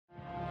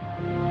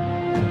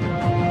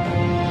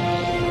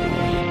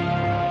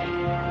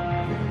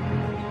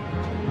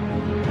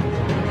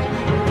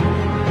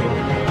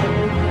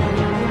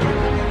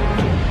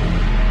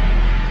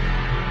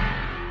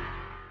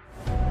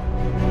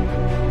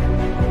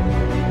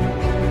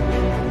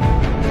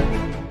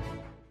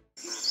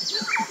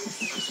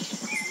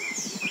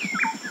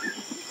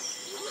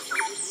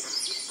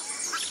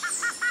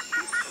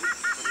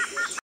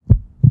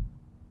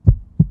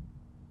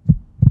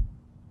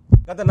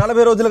గత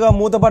 40 రోజులుగా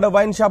మూతపడ్డ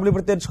వైన్ షాపులు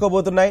ఇప్పుడు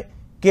తెరుచుకోబోతున్నాయి.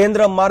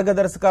 కేంద్ర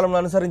మార్గదర్శకాలను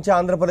అనుసరించి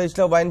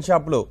ఆంధ్రప్రదేశ్లో వైన్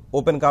షాపులు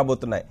ఓపెన్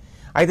కాబోతున్నాయి.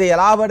 అయితే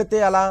ఎలా పడితే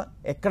అలా,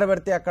 ఎక్కడ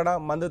పడితే అక్కడ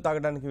మందు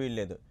తాగడానికి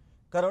వీల్లేదు.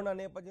 కరోనా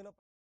నేపథ్యంలో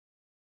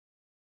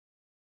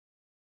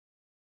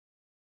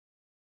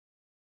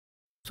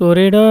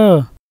సూర్యుడు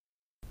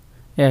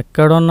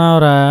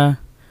ఎక్కడున్నావురా?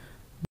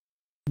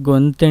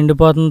 గొంతు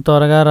ఎండిపోతుంది,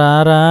 త్వరగా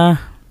రారా.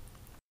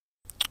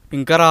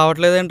 ఇంకా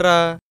రావట్లేదేంట్రా?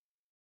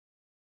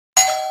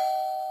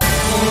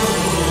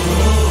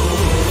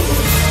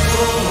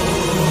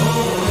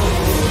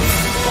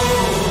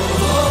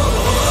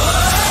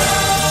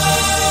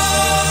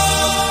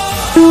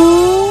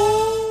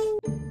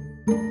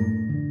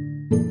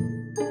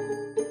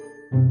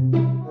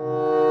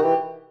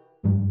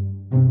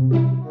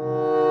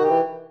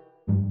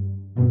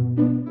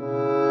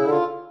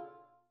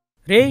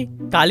 రే,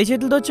 ఖాళీ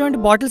చేతులతో వచ్చావంటి?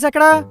 బాటిల్స్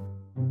ఎక్కడా?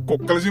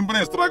 కుక్కల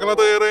చింపిన ఇస్త్రాకలా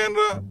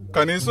తయారయ్యండ్రా.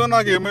 కనీసం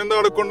నాకేమైందో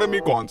అడగకుండా మీ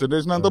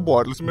కాన్సన్ట్రేషన్ అంతా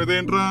బాటిల్స్ మీద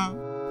ఏంట్రా?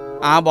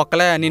 ఆ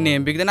బొక్కలే,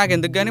 నిన్నేం బిగితే నాకు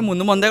ఎందుకు గానీ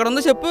ముందు మందు ఎక్కడ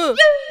ఉందో చెప్పు.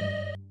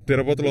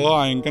 తిరుపతిలో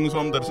ఆ ఇంకన్న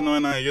స్వామి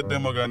దర్శనం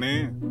అయ్యొద్దేమో గాని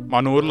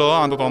మన ఊర్లో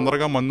అంత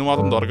తొందరగా మందు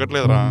మాత్రం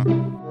దొరకట్లేదురా.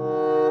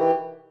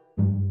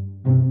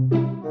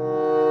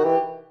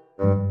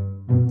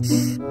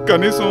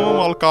 కనీసం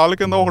వాళ్ళ కాళ్ళ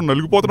కింద ఒక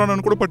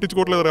నలిగిపోతున్నాడని కూడా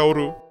పట్టించుకోవట్లేదురా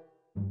ఎవరు.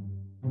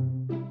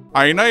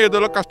 అయినా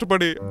ఏదోలా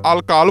కష్టపడి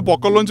వాళ్ళ కాలు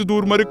పొక్కల్లోంచి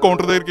దూరి మరీ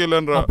కౌంటర్ దగ్గరికి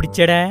వెళ్ళాను రా.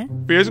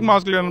 ఫేస్ కి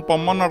మాస్క్ లేని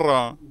పొమ్మన్నాడు రా.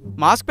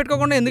 మాస్క్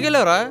పెట్టుకోకుండా ఎందుకు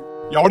వెళ్ళావురా?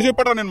 ఎవడు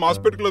చెప్పాడా నేను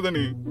మాస్క్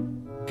పెట్టుకోలేదని?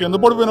 కింద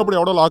పడిపోయినప్పుడు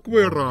ఎవడో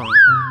లాక్కుపోయాడు రా.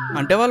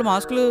 అంటే వాళ్ళు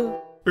మాస్కులు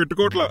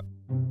పెట్టుకోవట్లా.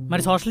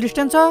 మరి సోషల్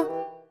డిస్టెన్సా?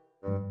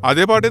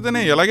 అదే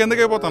పాటైతేనే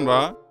ఎలాగెందుకు అయిపోతాను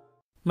రా.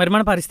 మరి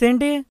మన పరిస్థితి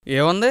ఏంటి?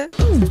 ఏముంది?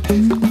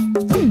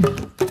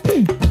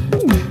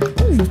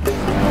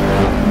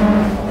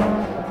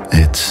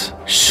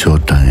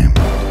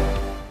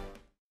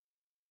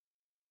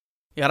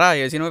 ఎరా,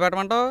 ఏ సినిమా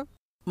పెట్టమంటావు?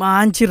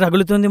 మంచి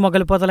రగులుతుంది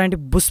మొగలిపోతలాంటి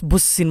బుస్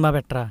బుస్ సినిమా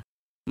పెట్టరా.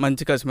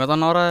 మంచి కసి మీద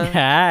ఉన్నావురా.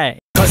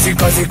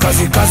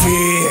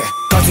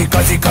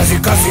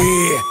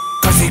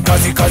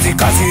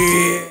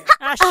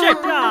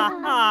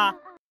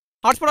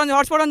 హాట్స్పాట్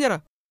అని జరా.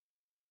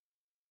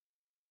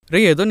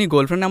 రే, ఏదో నీ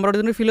గర్ల్ ఫ్రెండ్ నెంబర్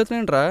అడుగుతుంటే ఫీల్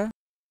అవుతున్నాయంట్రా.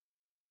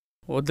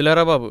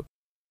 వద్దులేరా బాబు.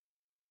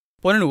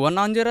 పోనీ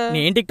నువ్వన్నా అని జరా.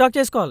 నేను టిక్టాక్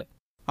చేసుకోవాలి.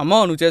 అమ్మో,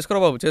 నువ్వు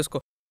చేసుకోరా బాబు,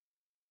 చేసుకో.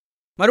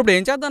 మరి ఇప్పుడు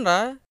ఏం చేద్దాం రా?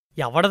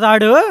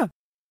 ఎవడదాడు?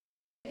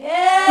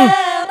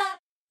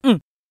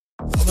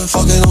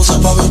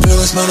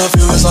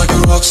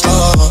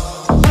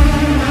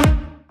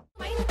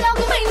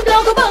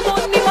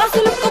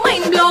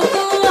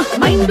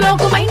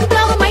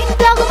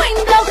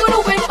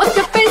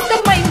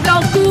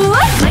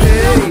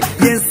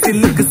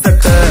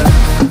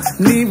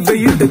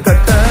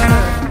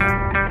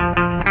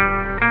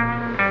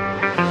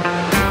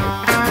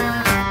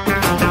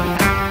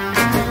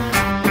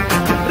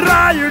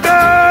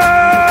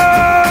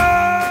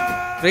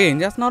 రే, ఏం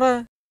చేస్తున్నారా?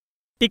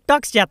 టిక్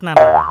టాక్స్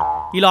చేస్తున్నాను.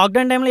 ఈ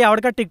లాక్డౌన్ టైంలో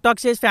ఎవరికా టిక్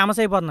టాక్స్ చేసి ఫేమస్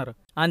అయిపోతున్నారు.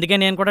 అందుకే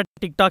నేను కూడా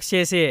టిక్ టాక్స్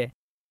చేసి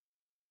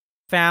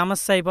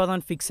ఫేమస్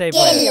అయిపోతాను ఫిక్స్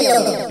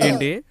అయిపోయాను.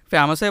 ఏంటి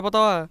ఫేమస్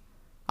అయిపోతావా?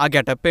 ఆ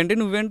గెటప్ ఏంటి,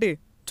 నువ్వేంటి?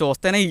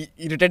 చూస్తేనే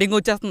ఇరిటేటింగ్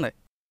వచ్చేస్తుంది.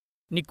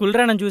 నీ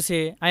కుల్రా నన్ను చూసి.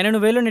 అయినా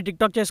నువ్వేళ్ళు నీ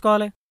టిక్ టాక్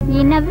చేసుకోవాలి.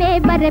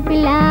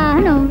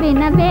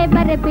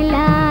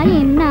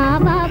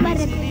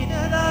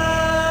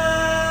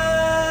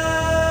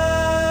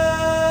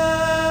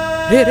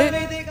 రే రే,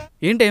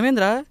 ఏంటి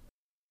ఏమైందిరా?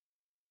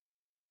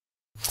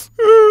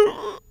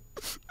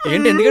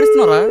 ఏంటి ఎందుకు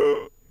ఏడుస్తున్నారా?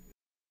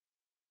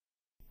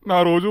 నా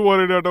రోజు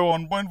వారి డేటా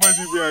 1.5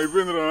 GB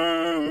అయిపోయిందిరా.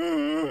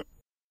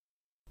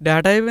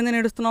 డేటా అయిపోయిందని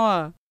ఏడుస్తున్నావా?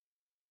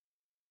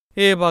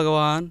 ఏ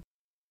భగవాన్,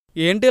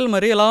 ఏంటి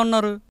మరి ఇలా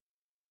ఉన్నారు?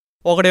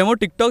 ఒకడేమో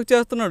టిక్ టాక్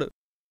చేస్తున్నాడు,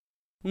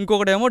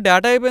 ఇంకొకడేమో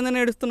డేటా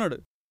అయిపోయిందని ఏడుస్తున్నాడు.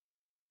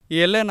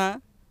 ఏళ్ళేనా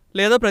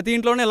లేదా ప్రతి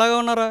ఇంట్లోనే ఇలాగా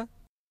ఉన్నారా?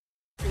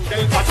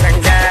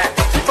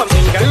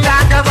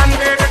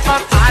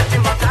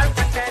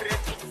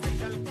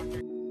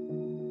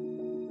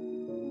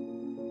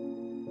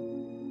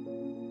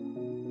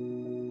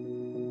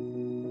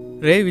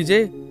 రే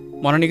విజయ్,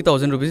 మొన్న నీకు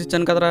 1000 రూపీస్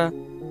ఇచ్చాను కదరా,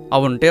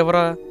 అవి ఉంటే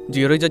ఎవరా?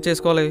 0 రీఛార్జ్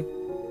చేసుకోవాలి.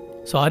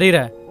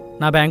 సారీరా,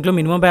 నా బ్యాంక్లో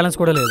మినిమం బ్యాలెన్స్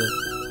కూడా లేదు.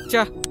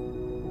 చా,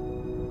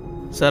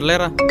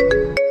 సర్లేరా.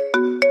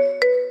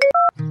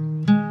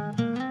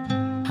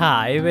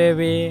 Hi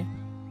baby.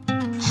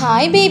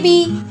 హాయ్ బేబీ,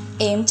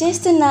 ఏం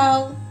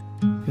చేస్తున్నావు?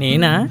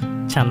 నేనా,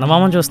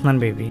 చందమామని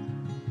చూస్తున్నాను బేబీ.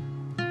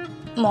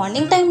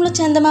 మార్నింగ్ టైంలో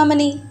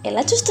చందమామని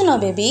ఎలా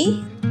చూస్తున్నావు బేబీ?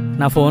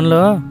 నా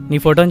ఫోన్లో నీ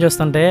ఫోటోని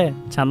చూస్తుంటే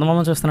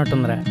చందమామ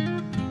చూస్తున్నట్టుందిరా.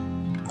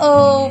 ఓ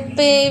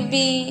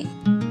బేబీ.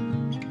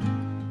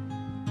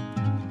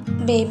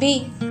 బేబీ,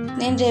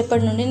 నేను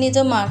రేపటి నుండి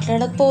నీతో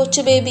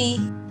మాట్లాడకపోవచ్చు బేబీ.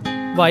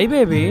 Why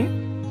baby?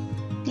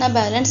 నా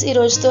బ్యాలెన్స్ ఈ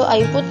రోజుతో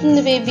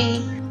అయిపోతుంది బేబీ.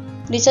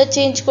 రీఛార్జ్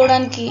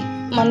చేయించుకోవడానికి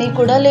మనీ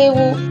కూడా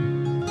లేవు.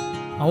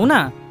 అవునా?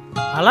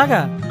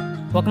 అలాగా?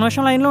 ఒక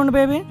నిమిషం లైన్లో ఉండు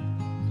బేబీ.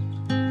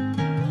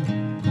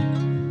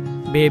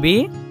 బేబీ,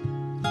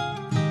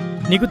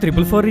 నీకు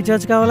 444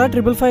 రీఛార్జ్ కావాలా,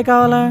 555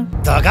 కావాలా?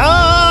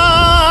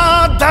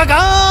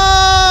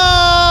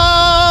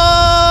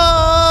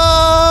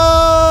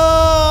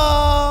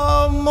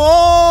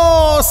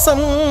 కోసం.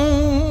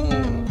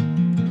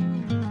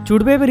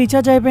 చూడు బేబీ,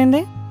 రీఛార్జ్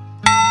అయిపోయింది.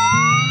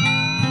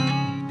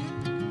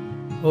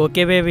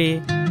 ఓకే బేబీ,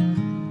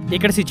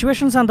 ఇక్కడ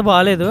సిచ్యువేషన్స్ అంత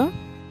బాగాలేదు,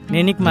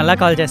 నేను నీకు మళ్ళా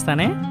కాల్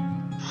చేస్తానే.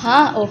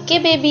 Okay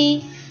baby,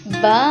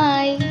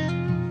 bye.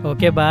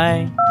 Okay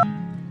bye.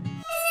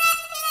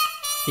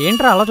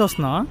 ఏంట్రా అలా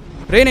చూస్తున్నావా?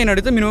 రే, నేను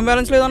అడిగితే మినిమం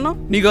బ్యాలెన్స్ లేదన్నా,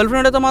 నీ గర్ల్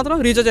ఫ్రెండ్ అయితే మాత్రం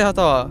రీఛార్జ్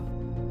చేస్తావా?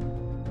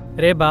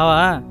 రే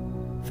బావా,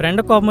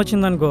 ఫ్రెండ్ కోపం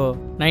వచ్చిందనుకో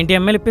 90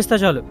 ml ఇప్పిస్తా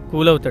చాలు,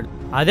 కూల్ అవుతాడు.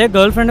 అదే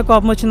గర్ల్ ఫ్రెండ్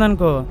కోపం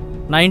వచ్చిందనుకో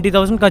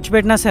 90,000 ఖర్చు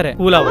పెట్టినా సరే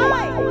కూల్ అవ్వదు.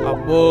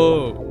 అబ్బో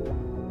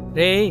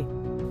రే,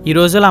 ఈ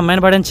రోజుల్లో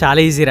అమ్మాయిని పడడం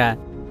చాలా ఈజీరా,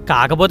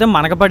 కాకపోతే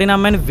మనకు పడిన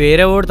అమ్మాయిని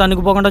వేరే ఓడి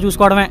తనుకుపోకుండా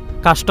చూసుకోవడమే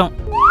కష్టం.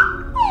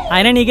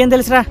 అయినా నీకేం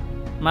తెలుసురా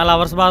మా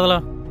లవర్స్ బాధలో,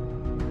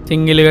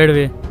 సింగిల్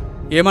గడివి.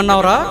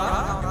 ఏమన్నావురా?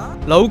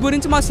 లవ్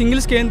గురించి మా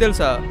సింగిల్స్కి ఏం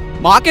తెలుసా?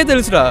 మాకే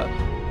తెలుసురా.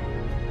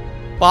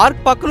 పార్క్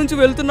పక్క నుంచి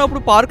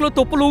వెళ్తున్నప్పుడు పార్క్లో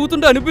తొప్పులు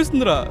ఊగుతుంటే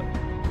అనిపిస్తుందిరా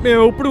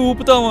మేము ఎప్పుడు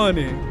ఊపుతామో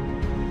అని.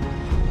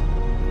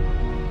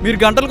 మీరు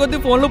గంటల కొద్దీ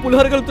ఫోన్లో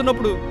పులిహోర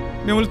కలుపుతున్నప్పుడు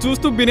మిమ్మల్ని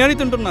చూస్తూ బిర్యానీ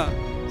తింటున్నా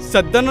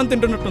సద్దన్నం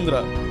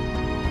తింటున్నట్టుందిరా.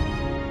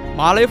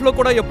 మా లైఫ్లో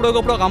కూడా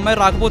ఎప్పుడోకప్పుడు ఒక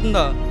అమ్మాయి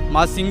రాకపోతుందా,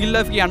 మా సింగిల్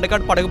లైఫ్కి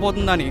ఎండకాటు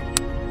పడకపోతుందా అని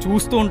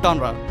చూస్తూ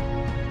ఉంటాను రా.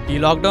 ఈ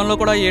లాక్డౌన్లో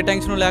కూడా ఏ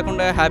టెన్షన్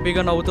లేకుండా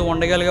హ్యాపీగా నవ్వుతూ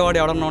ఉండగలిగేవాడు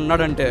ఎవడన్నా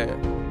ఉన్నాడంటే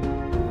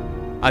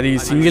అది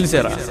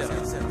సింగిల్సేరా.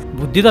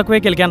 బుద్ధి తక్కువే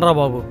కెలికాను రా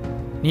బాబు,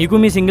 నీకు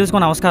మీ సింగిల్స్కు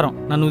నమస్కారం,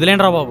 నన్ను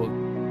వదిలేండి రా బాబు.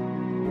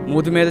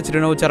 మూతి మీద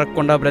చిరునవ్వు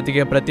చెరగకుండా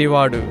బ్రతికే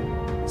ప్రతివాడు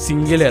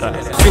సింగిలేరా.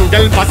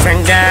 సింగిల్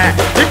పసంగ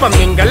இப்ப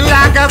மிங்கல்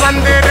லாக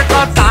வந்திருக்கோ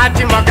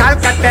தாஜ் மஹால்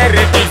கட்ட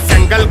ரெடி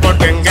సింగిల్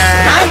కొట్టంగ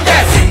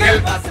సింగిల్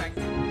పసంగ.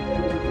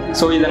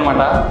 సో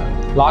ఇదనమాట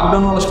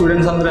లాక్డౌన్ వల్ల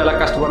స్టూడెంట్స్ అందరూ ఎలా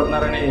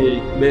కష్టపడుతున్నారని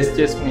బేస్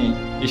చేసుకుని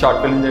ఈ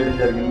షార్ట్ ఫిల్మ్ చేయడం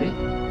జరిగింది.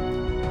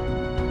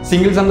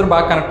 సింగిల్స్ అందరూ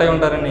బాగా కనెక్ట్ అయి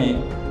ఉంటారని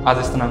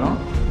ఆశిస్తున్నాను.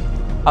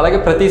 అలాగే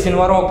ప్రతి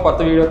శనివారం ఒక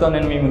కొత్త వీడియోతో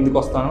నేను మీ ముందుకు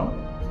వస్తాను.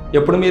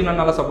 ఎప్పుడు మీరు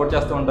నన్ను అలా సపోర్ట్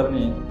చేస్తూ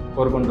ఉంటారని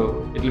కోరుకుంటూ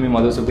ఇట్లా మీ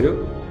మధు సుగ్రీవ్.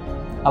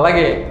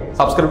 అలాగే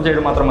సబ్స్క్రైబ్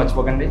చేయడం మాత్రం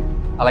మర్చిపోకండి.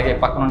 అలాగే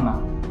పక్కనున్న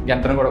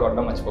గంటను కూడా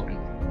కొట్టడం మర్చిపోకండి.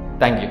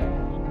 Thank you.